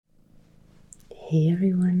Hey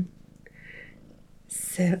everyone,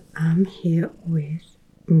 so I'm here with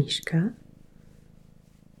Mishka,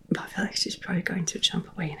 but I feel like she's probably going to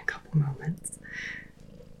jump away in a couple moments,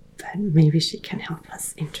 but maybe she can help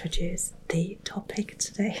us introduce the topic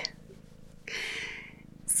today.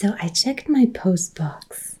 So I checked my post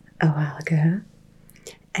box a while ago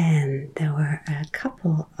and there were a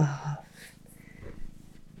couple of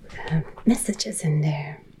messages in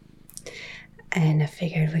there, and I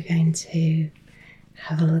figured we're going to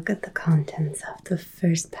have a look at the contents of the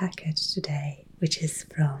first package today, which is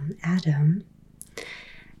from Adam,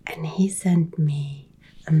 and he sent me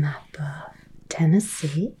a map of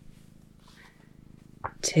Tennessee,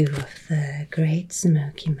 2 of the Great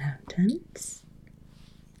Smoky Mountains.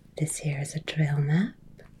 This here is a trail map,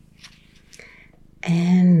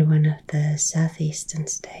 and one of the southeastern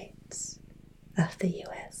states of the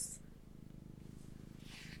US.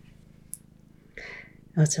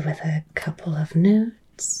 Also with a couple of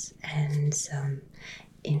notes and some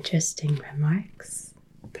interesting remarks.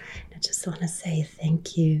 I just want to say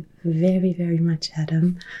thank you very, very much,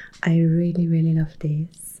 Adam. I really, really love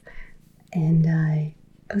these. And I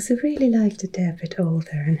also really like the they're a bit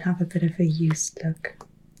older and have a bit of a used look.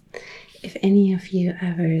 If any of you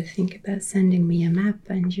ever think about sending me a map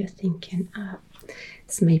and you're thinking,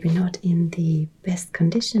 it's maybe not in the best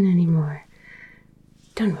condition anymore,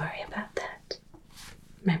 don't worry about that.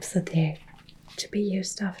 Maps are there to be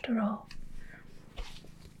used after all.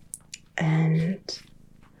 And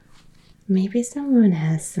maybe someone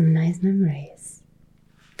has some nice memories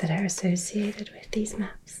that are associated with these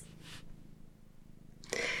maps.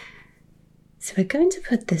 So we're going to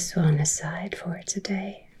put this one aside for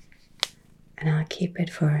today, and I'll keep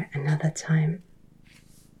it for another time.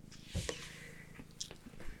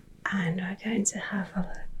 And we're going to have a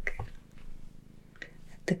look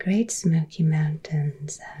at the Great Smoky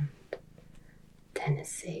Mountains and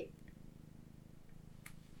Tennessee.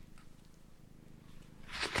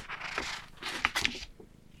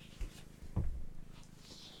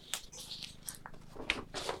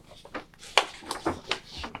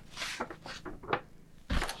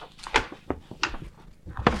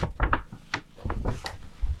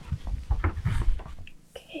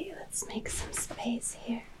 Okay, let's make some space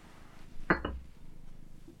here.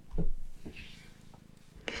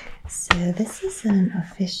 So this is an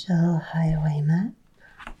official highway map.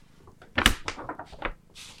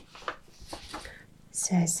 It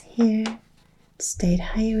says here, State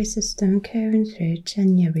Highway System current through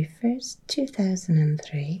January 1st,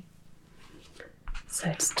 2003. So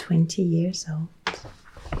it's 20 years old.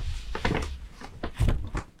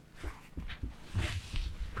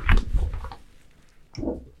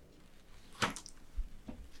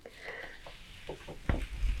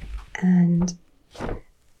 And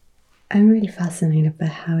I'm really fascinated by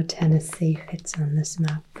how Tennessee fits on this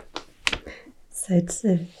map. So it's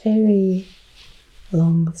a very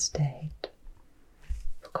long state,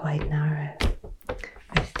 but quite narrow,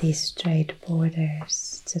 with these straight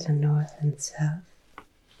borders to the north and south.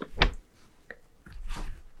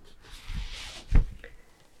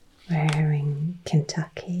 We're in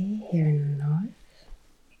Kentucky here in the north.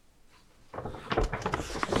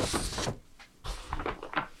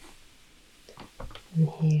 And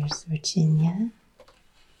here's Virginia,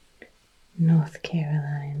 North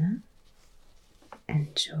Carolina,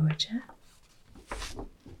 and Georgia.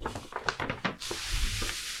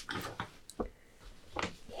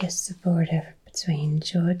 Here's the border between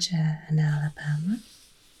Georgia and Alabama.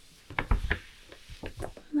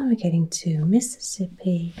 Now we're getting to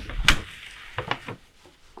Mississippi,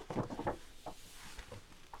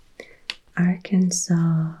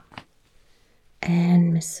 Arkansas,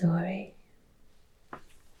 and Missouri.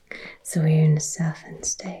 So we're in the southern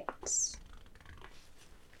states.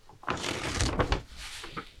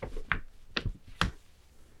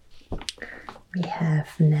 We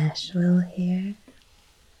have Nashville here,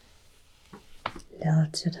 a little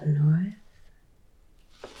to the north,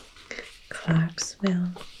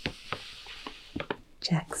 Clarksville,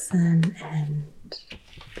 Jackson, and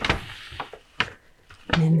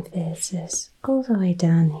Memphis is all the way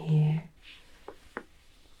down here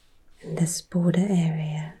in this border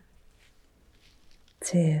area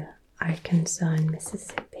to Arkansas and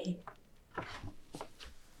Mississippi.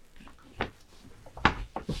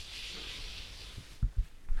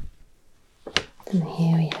 And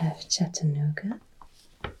here we have Chattanooga,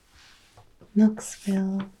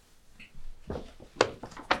 Knoxville,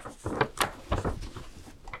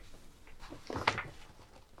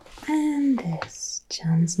 and there's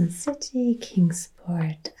Johnson City,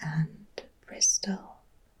 Kingsport, and Bristol.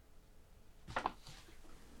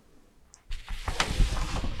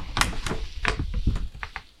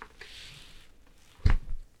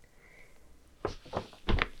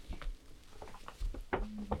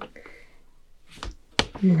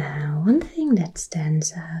 Now, one thing that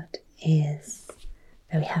stands out is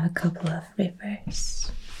that we have a couple of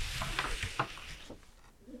rivers.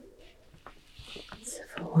 So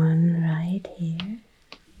for one right here,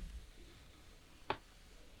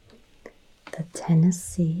 the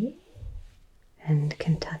Tennessee and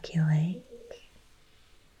Kentucky Lake.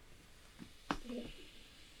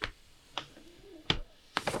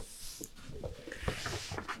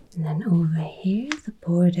 And then over here, the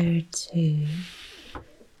border to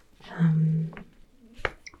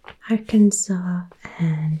Arkansas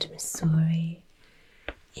and Missouri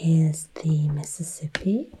is the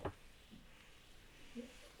Mississippi.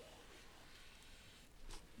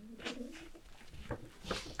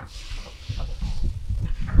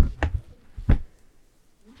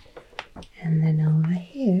 And then over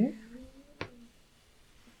here,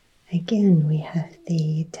 again, we have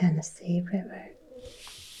the Tennessee River.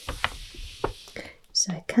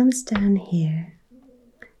 So it comes down here,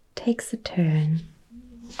 takes a turn,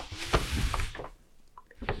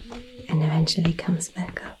 and eventually comes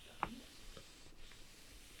back up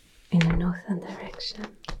in a northern direction.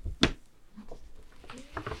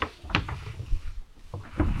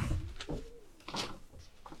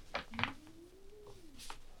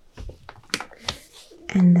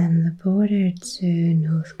 And then the border to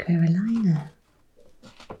North Carolina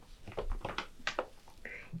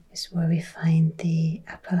is where we find the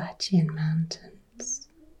Appalachian Mountains.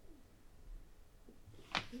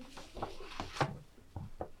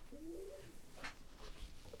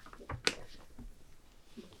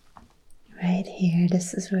 Right here,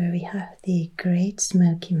 this is where we have the Great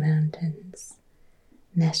Smoky Mountains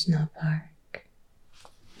National Park.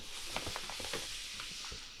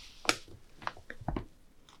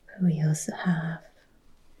 We also have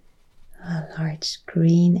a large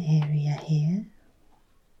green area here,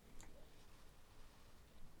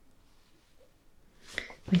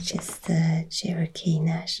 which is the Cherokee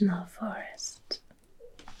National Forest.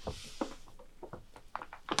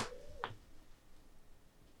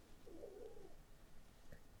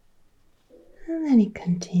 And then it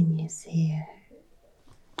continues here,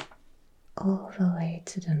 all the way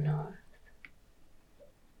to the north.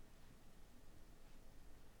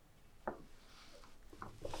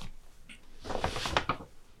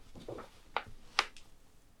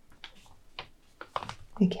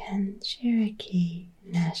 Again, Cherokee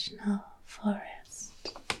National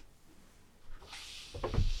Forest.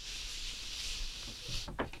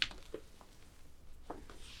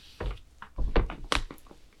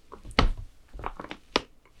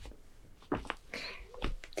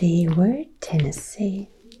 The word Tennessee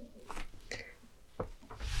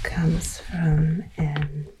comes from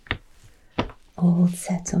an old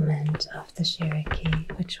settlement of the Cherokee,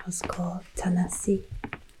 which was called Tennessee.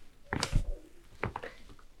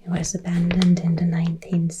 It was abandoned in the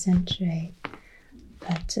 19th century,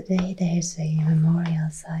 but today there's a memorial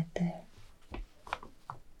site there.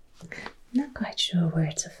 Not quite sure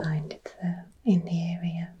where to find it though, in the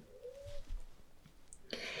area.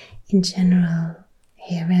 In general,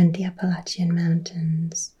 here around the Appalachian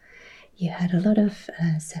Mountains, you had a lot of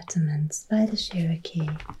settlements by the Cherokee,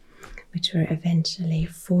 which were eventually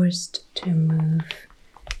forced to move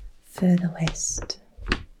further west,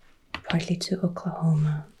 partly to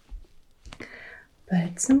Oklahoma.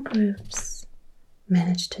 But some groups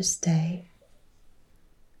managed to stay,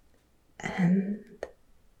 and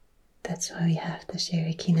that's why we have the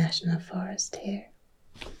Cherokee National Forest here.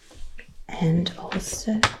 And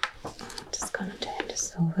also, I'm just gonna turn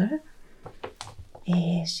this over,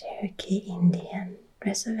 a Cherokee Indian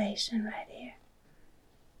reservation right here.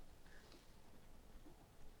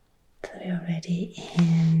 So we're already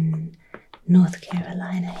in North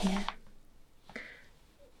Carolina here.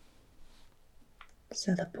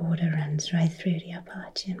 So the border runs right through the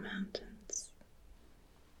Appalachian Mountains.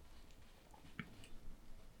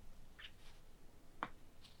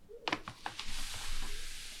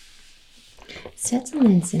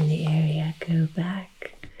 Settlements in the area go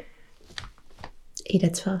back either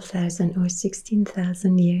 12,000 or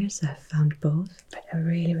 16,000 years. I've found both, but a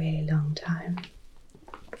really, really long time.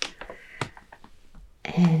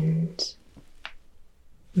 And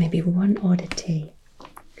maybe one oddity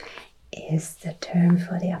is the term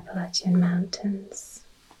for the Appalachian Mountains,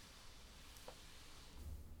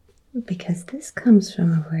 because this comes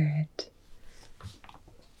from a word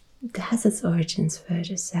that has its origins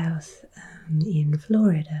further south in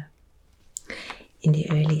Florida. In the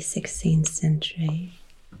early 16th century,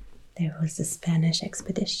 there was a Spanish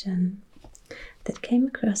expedition that came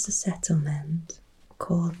across a settlement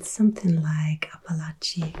called something like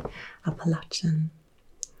Appalachian.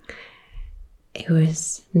 It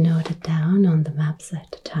was noted down on the maps at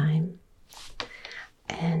the time,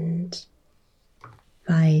 and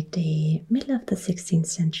by the middle of the 16th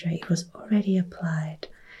century it was already applied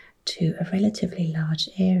to a relatively large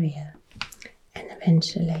area and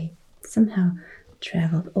eventually somehow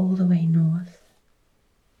traveled all the way north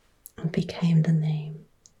and became the name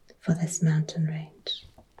for this mountain range.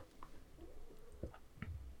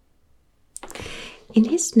 In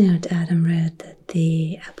his note, Adam wrote that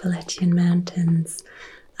the Appalachian Mountains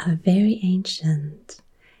are very ancient,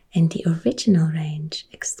 and the original range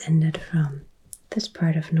extended from this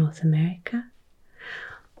part of North America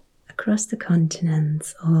across the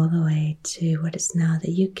continents all the way to what is now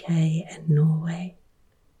the UK and Norway.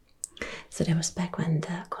 So that was back when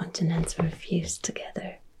the continents were fused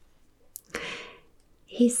together.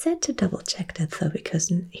 He said to double check that though, because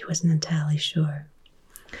he wasn't entirely sure.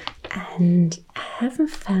 And I haven't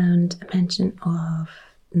found a mention of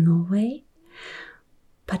Norway,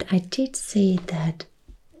 but I did see that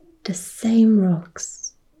the same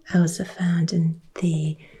rocks I also found in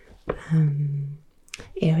the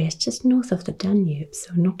areas just north of the Danube,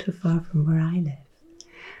 so not too far from where I live.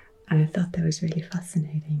 And I thought that was really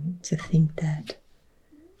fascinating to think that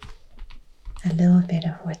a little bit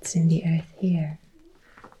of what's in the earth here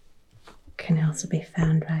can also be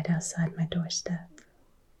found right outside my doorstep.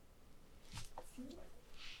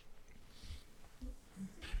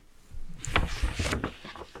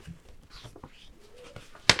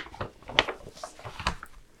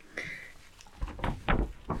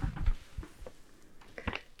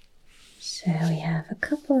 So we have a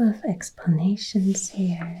couple of explanations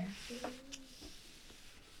here.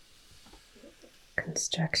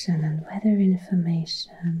 Construction and weather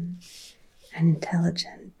information, an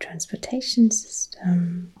intelligent transportation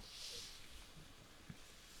system,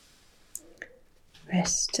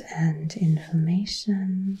 rest and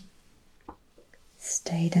information,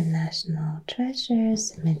 state and national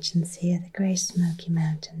treasures. It mentions here the Great Smoky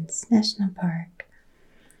Mountains National Park,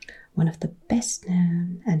 one of the best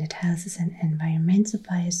known, and it houses an environmental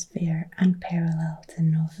biosphere unparalleled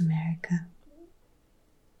in North America.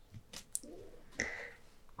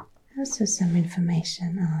 Also some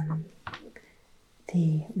information on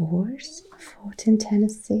the wars fought in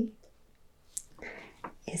Tennessee.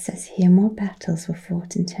 It says here more battles were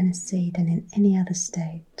fought in Tennessee than in any other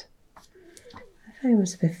state. I thought it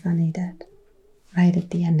was a bit funny that right at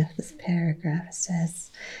the end of this paragraph it says,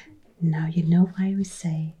 now you know why we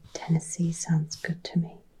say Tennessee sounds good to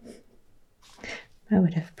me. I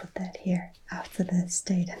would have put that here after the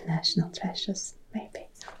state and national treasures, maybe.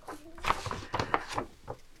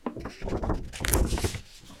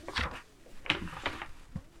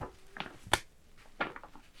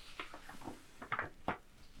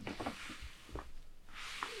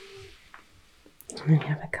 We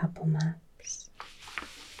have a couple maps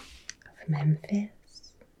of Memphis.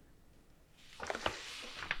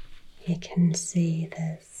 You can see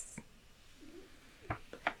this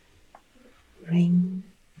ring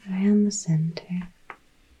around the center,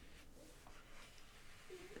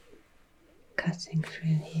 cutting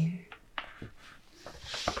through here.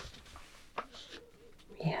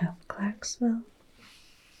 We have Clarksville,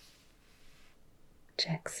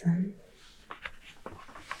 Jackson,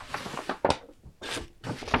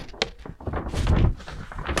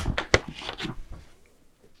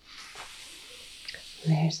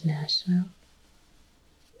 there's Nashville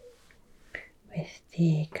with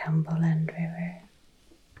the Cumberland River.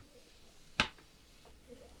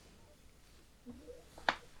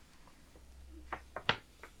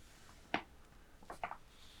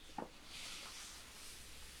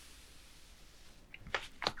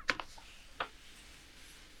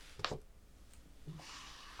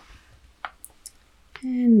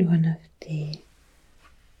 And one of the,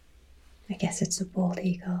 I guess it's a bald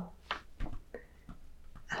eagle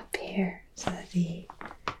up here, so the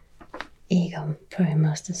eagle probably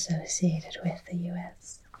most associated with the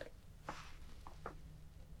US.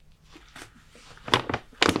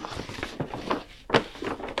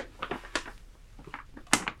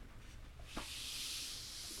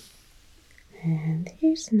 And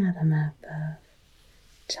here's another map of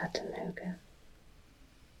Chattanooga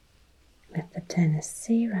with the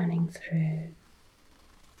Tennessee running through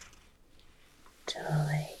to the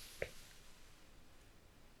lake.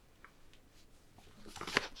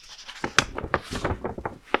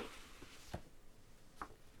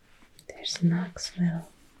 There's Knoxville.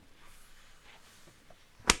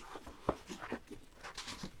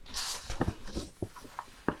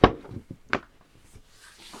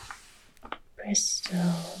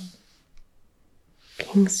 Bristol,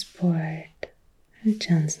 Kingsport, and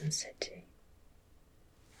Johnson City.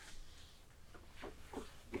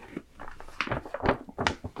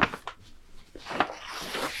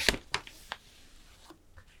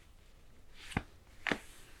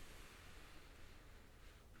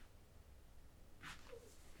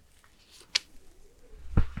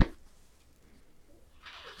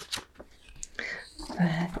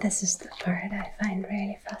 This is the part I find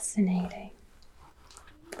really fascinating.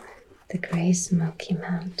 The Great Smoky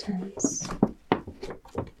Mountains.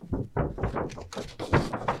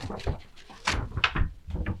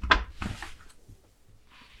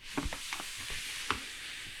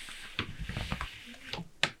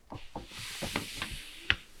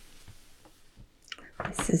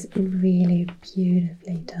 This is really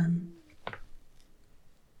beautifully done.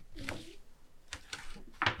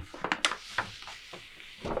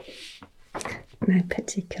 And I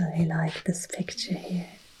particularly like this picture here.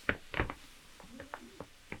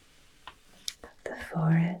 The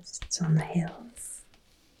forests on the hills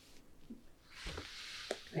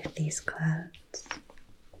with these clouds.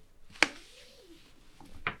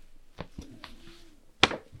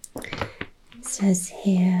 It says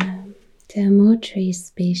here, there are more tree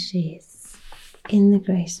species in the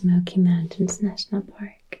Great Smoky Mountains National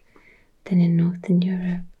Park than in Northern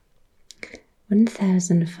Europe.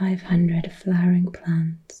 1,500 flowering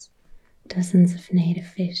plants, dozens of native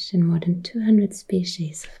fish, and more than 200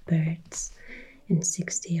 species of birds, and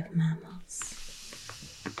 60 of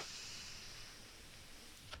mammals.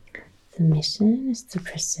 The mission is to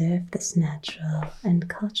preserve this natural and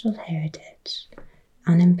cultural heritage,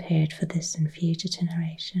 unimpaired for this and future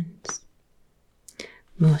generations.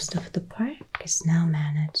 Most of the park is now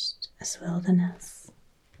managed as wilderness.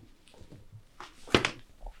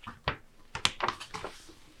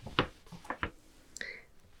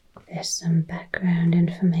 There's some background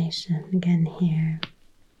information again here.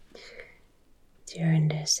 During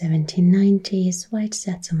the 1790s, white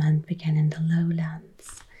settlement began in the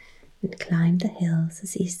lowlands and climbed the hills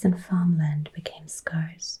as eastern farmland became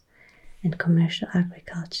scarce and commercial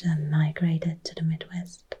agriculture migrated to the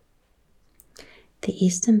Midwest. The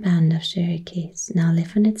eastern band of Cherokees now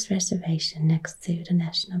live on its reservation next to the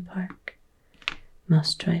national park.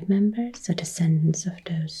 Most tribe members are descendants of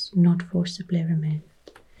those not forcibly removed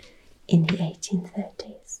in the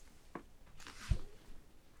 1830s.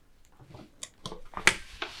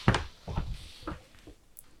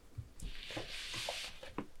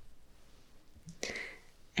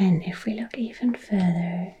 And if we look even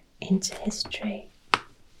further into history,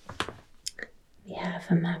 we have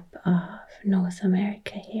a map of North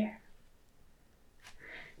America here,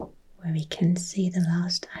 where we can see the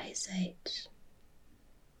last ice age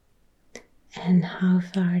and how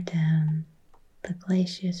far down the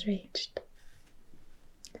glaciers reached.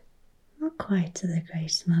 Not quite to the Great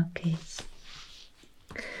Smokies,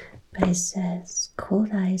 but it says cold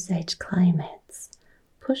ice age climates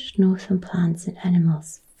pushed northern plants and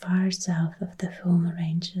animals far south of the former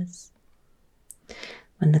ranges.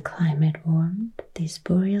 When the climate warmed, these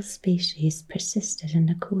boreal species persisted in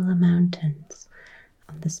the cooler mountains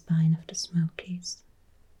on the spine of the Smokies.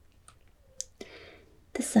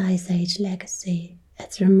 This ice age legacy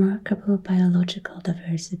adds remarkable biological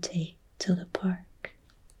diversity to the park.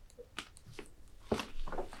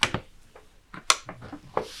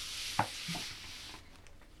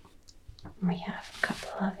 We have a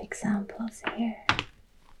couple of examples here.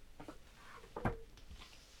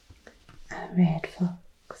 A red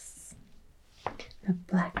fox, a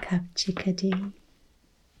black-capped chickadee,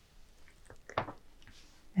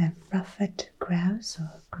 a ruffed grouse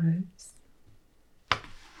or grouse.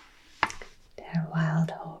 There are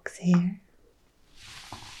wild hogs here.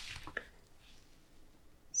 It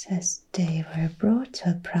says they were brought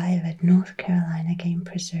to a private North Carolina game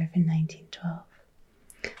preserve in 1912,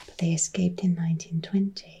 but they escaped in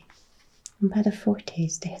 1920, and by the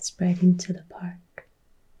 40s they had spread into the park.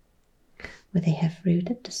 Where they have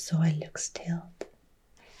rooted, the soil looks tilled.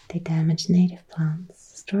 They damage native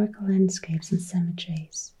plants, historical landscapes and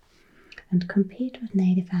cemeteries, and compete with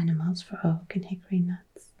native animals for oak and hickory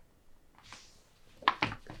nuts.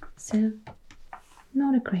 So,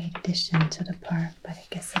 not a great addition to the park, but I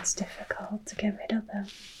guess it's difficult to get rid of them.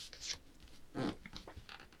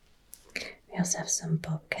 We also have some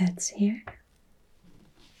bobcats here.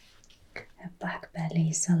 A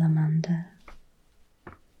black-belly salamander,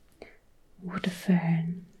 wood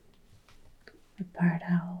fern, a barred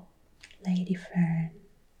owl, lady fern,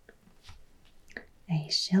 a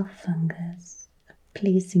shell fungus, a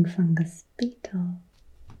pleasing fungus beetle,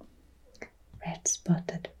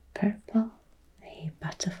 red-spotted purple, a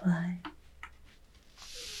butterfly,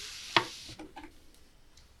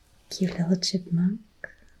 cute little chipmunk,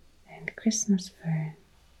 and Christmas fern.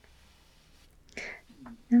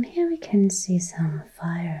 And here we can see some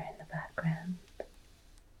fire in the background.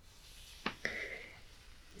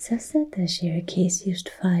 It says that the Cherokees used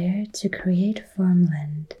fire to create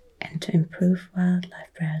farmland and to improve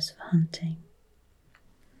wildlife browse for hunting.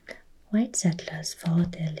 White settlers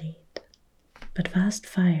followed their lead. but vast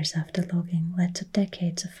fires after logging led to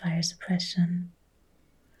decades of fire suppression.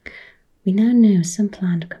 We now know some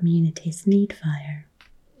plant communities need fire.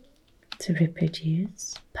 To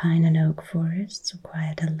reproduce, pine and oak forests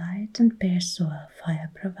require the light and bare soil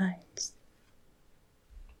fire provides.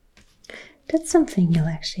 That's something you'll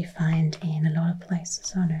actually find in a lot of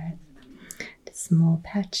places on Earth. The small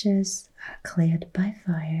patches are cleared by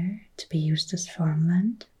fire to be used as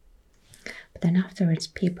farmland, but then afterwards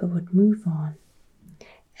people would move on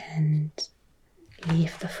and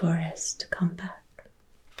leave the forest to come back.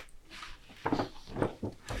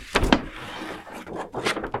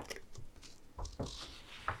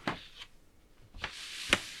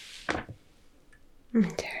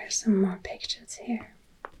 There are some more pictures here.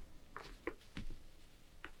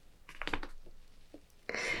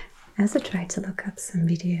 I also tried to look up some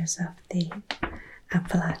videos of the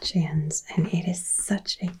Appalachians, and it is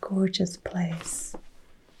such a gorgeous place.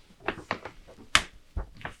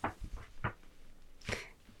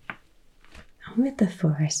 With the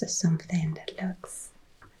forest is something that looks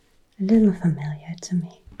a little familiar to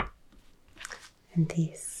me. And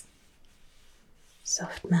these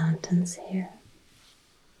soft mountains here.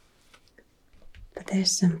 But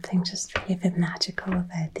there's something just really a bit magical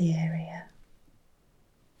about the area.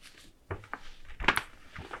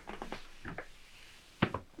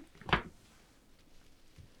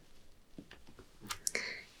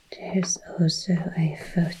 There's also a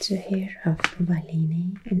photo here of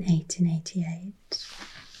Bellini in 1888.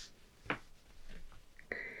 It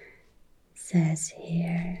says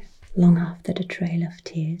here, long after the Trail of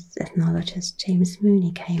Tears, ethnologist James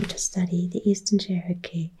Mooney came to study the Eastern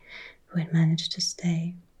Cherokee who had managed to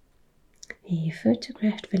stay. He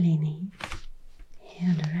photographed Bellini, here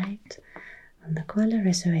on the right, on the Qualla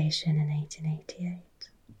Reservation in 1888.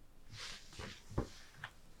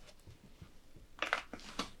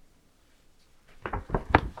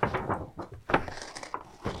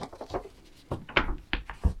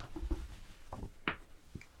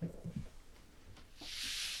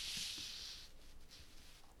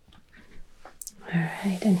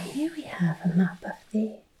 Alright, and here we have a map of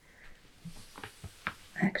the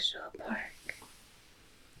actual park.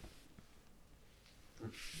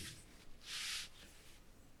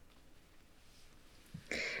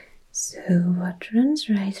 So what runs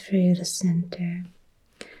right through the center,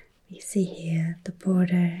 we see here the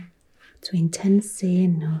border between Tennessee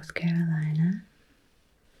and North Carolina,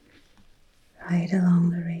 right along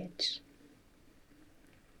the ridge.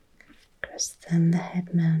 Across then the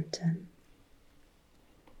head mountain.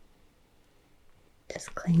 This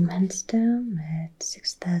Clingman's Dome at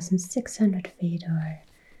 6,600 feet or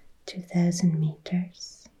 2,000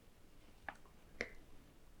 meters.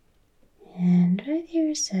 And right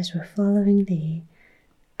here it says we're following the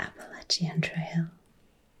Appalachian Trail,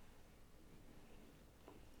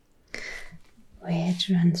 which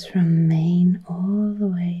runs from Maine all the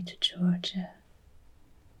way to Georgia.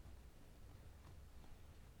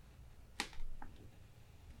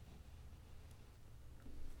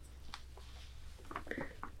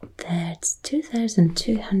 That's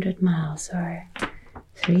 2,200 miles or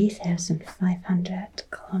 3,500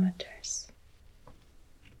 kilometers.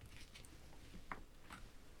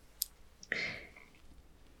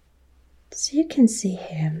 So you can see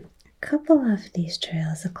here, a couple of these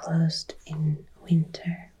trails are closed in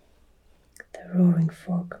winter. The Roaring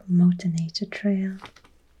Fork Motor Nature Trail,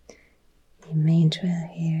 the main trail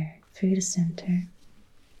here through the center.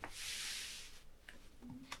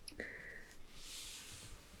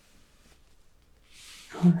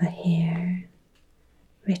 Over here,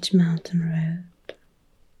 Rich Mountain Road.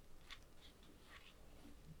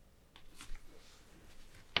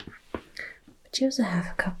 But you also have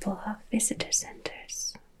a couple of visitor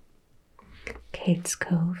centers. Kate's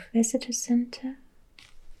Cove Visitor Center,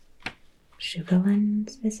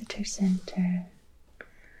 Sugarlands Visitor Center,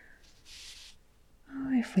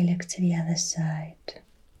 or if we look to the other side,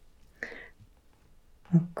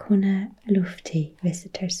 Okuna Lufti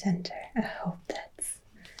Visitor Center. I hope that's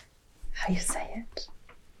how you say it.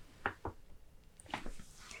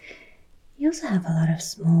 You also have a lot of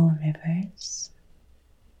small rivers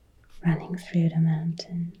running through the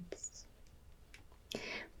mountains.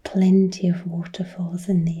 Plenty of waterfalls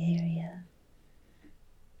in the area.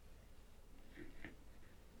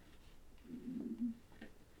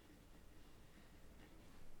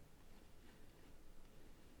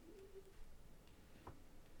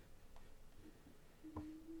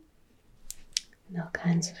 And all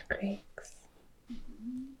kinds of creeks.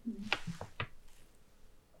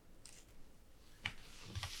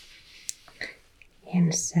 In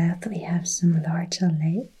the south we have some larger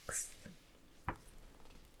lakes.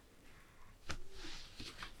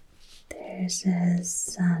 This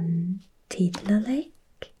is Titla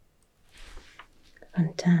Lake,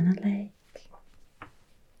 Fontana Lake,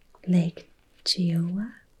 Lake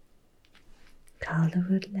Chiowa,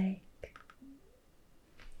 Calderwood Lake.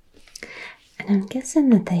 And I'm guessing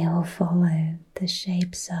that they all follow the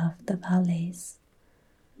shapes of the valleys.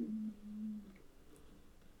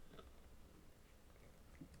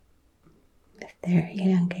 With their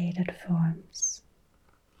elongated forms.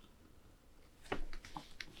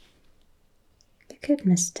 You could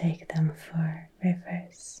mistake them for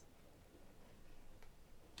rivers.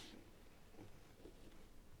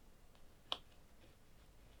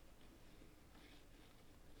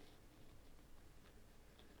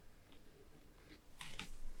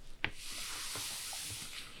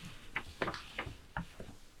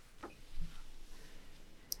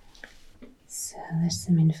 So there's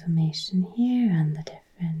some information here on the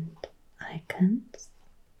different icons.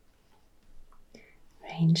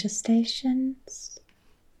 Ranger stations,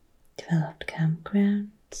 developed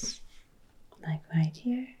campgrounds, like right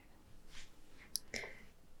here.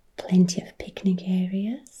 Plenty of picnic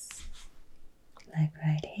areas, like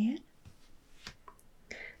right here.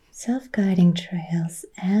 Self-guiding trails,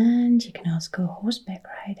 and you can also go horseback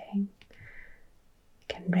riding. You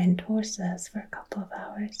can rent horses for a couple of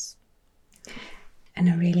hours. And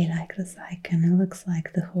I really like this icon. It looks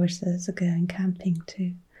like the horses are going camping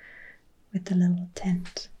too, with the little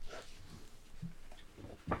tent.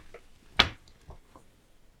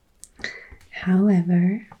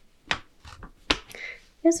 However, you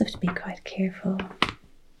also have to be quite careful.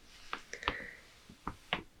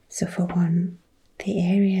 So for one, the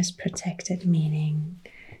area is protected, meaning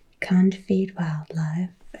you can't feed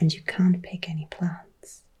wildlife and you can't pick any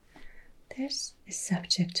plants. This is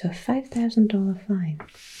subject to a $5,000 fine,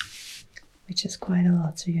 which is quite a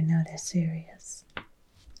lot, so you know they're serious.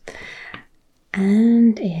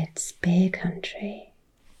 And it's bear country.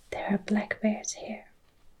 There are black bears here.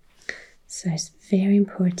 So it's very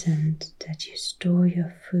important that you store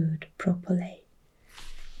your food properly.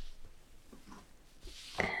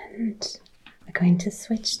 And we're going to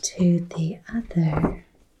switch to the other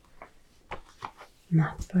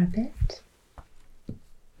map for a bit,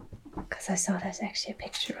 because I saw there's actually a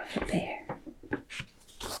picture of a bear.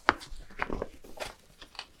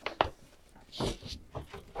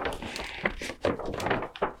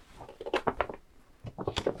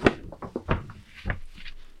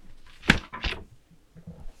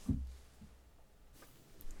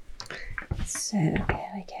 So,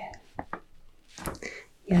 here we go.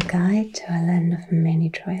 Your guide to a land of many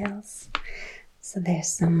trails. So there's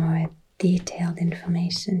some more detailed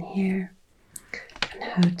information here on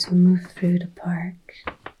how to move through the park.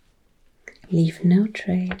 Leave no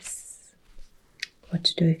trace. What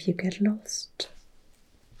to do if you get lost.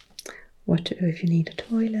 What to do if you need a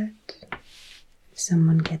toilet. If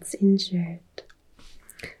someone gets injured.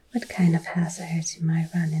 What kind of hazards you might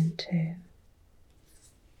run into.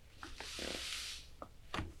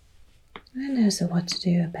 And also what to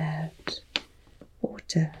do about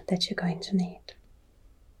water that you're going to need.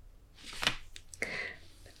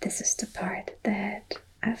 But this is the part that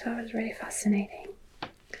I thought was really fascinating.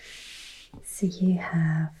 So you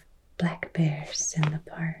have black bears in the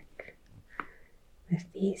park with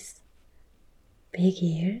these big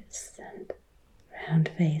ears and round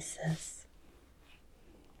faces.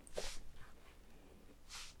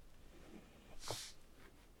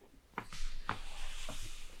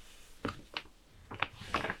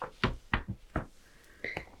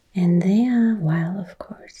 And they are wild, of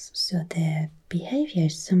course, so their behavior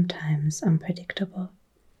is sometimes unpredictable.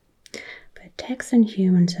 But attacks on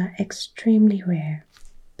humans are extremely rare,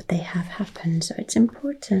 but they have happened, so it's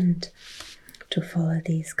important to follow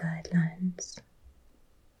these guidelines.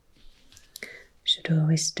 You should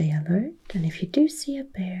always stay alert, and if you do see a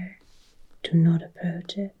bear, do not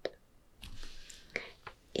approach it.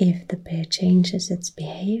 If the bear changes its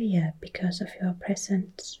behavior because of your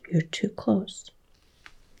presence, you're too close.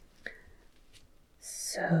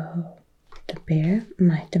 So the bear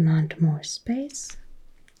might demand more space,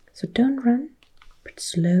 so don't run, but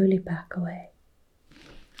slowly back away.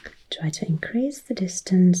 Try to increase the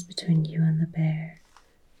distance between you and the bear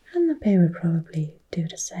will probably do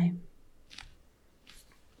the same.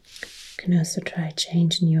 You can also try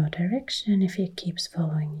changing your direction if it keeps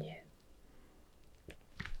following you.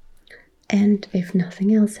 And if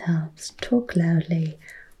nothing else helps, talk loudly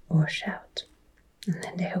or shout, and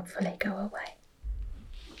then they hopefully go away.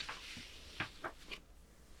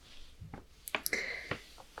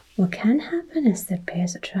 What can happen is that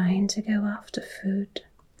bears are trying to go after food,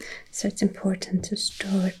 so it's important to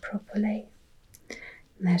store it properly.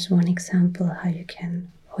 And there's one example how you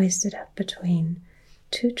can hoisted up between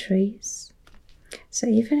two trees. So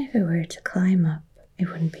even if it were to climb up, it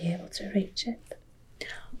wouldn't be able to reach it.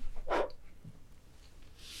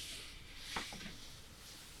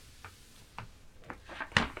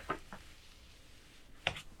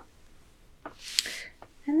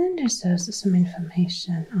 And then there's also some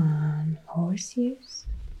information on horse use.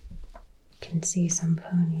 You can see some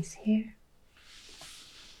ponies here.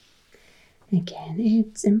 Again,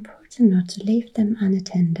 it's important not to leave them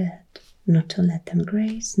unattended, not to let them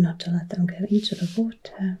graze, not to let them go into the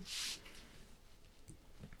water.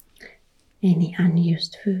 Any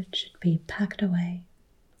unused food should be packed away.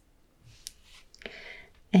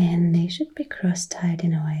 And they should be cross-tied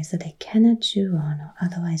in a way so they cannot chew on or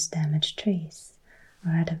otherwise damage trees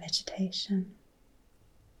or other vegetation.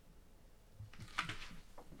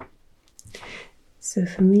 So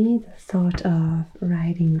for me, the thought of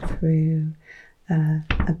riding through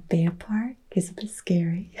a bear park is a bit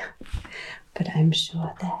scary, but I'm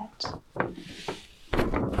sure that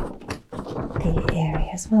the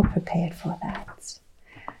area is well prepared for that.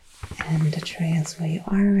 And the trails where you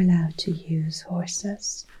are allowed to use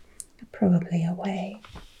horses are probably away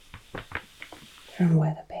from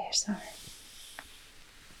where the bears are.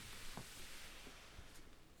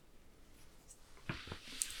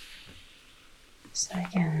 So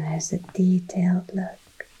again, there's a detailed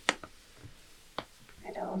look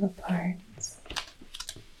at all the parts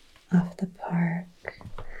of the park.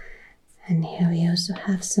 And here we also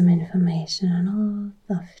have some information on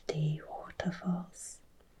all of the waterfalls,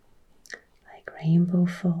 like Rainbow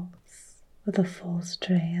Falls or the Falls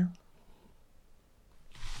Trail,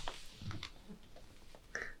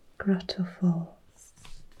 Grotto Falls,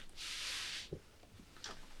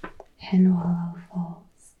 Henwallow Falls.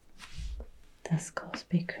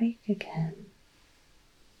 Duscosby Creek again.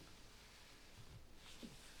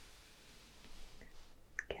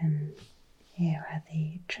 Again, here are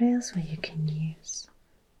the trails where you can use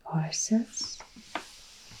horses.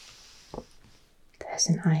 There's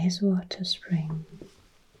an ice water spring.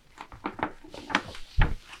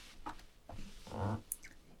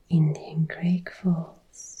 Indian Creek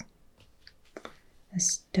Falls. A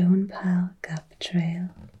Stone Pile Gap Trail.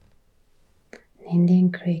 An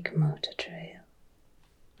Indian Creek Motor Trail.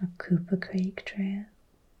 A Cooper Creek Trail.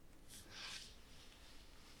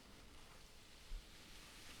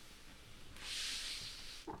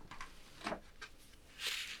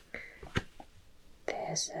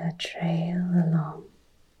 There's a trail along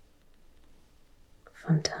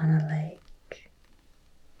Fontana Lake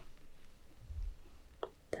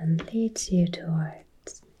that leads you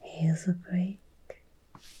towards Hazel Creek.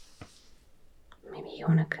 Maybe you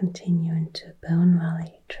want to continue into Bone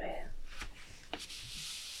Valley Trail.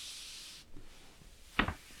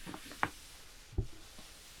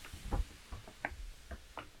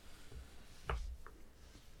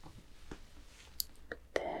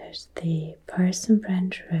 There's the Parson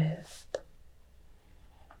Branch Road,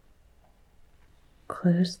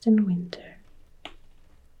 closed in winter,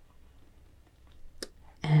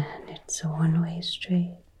 and it's a one-way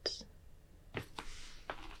street.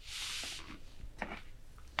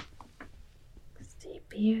 The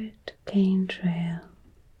Beard Cane Trail,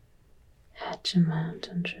 Hatcher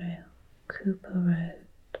Mountain Trail, Cooper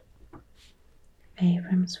Road,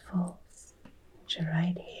 Abrams Falls, which are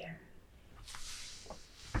right here.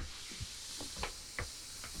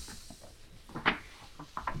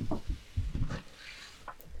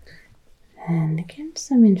 And again,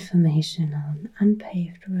 some information on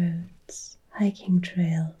unpaved roads, hiking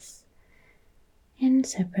trails, and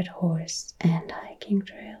separate horse and hiking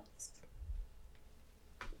trails.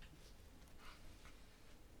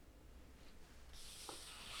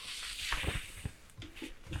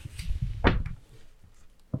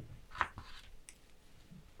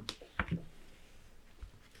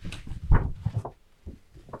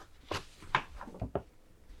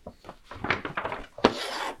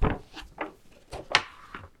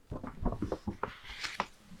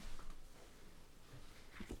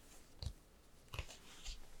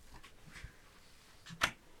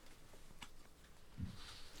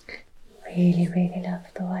 Really love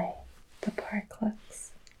the way the park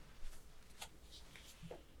looks.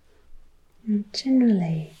 And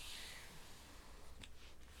generally,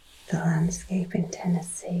 the landscape in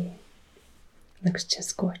Tennessee looks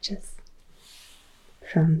just gorgeous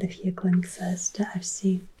from the few glimpses that I've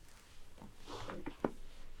seen.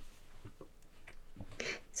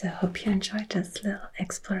 So I hope you enjoyed this little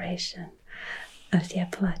exploration of the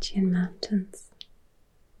Appalachian Mountains.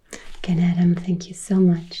 Again, Adam, thank you so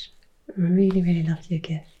much. Really loved your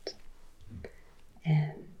gift,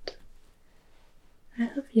 and I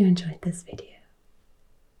hope you enjoyed this video.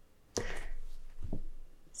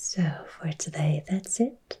 So for today, that's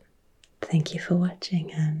it. Thank you for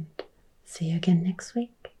watching and see you again next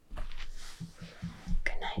week.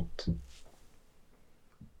 Good night.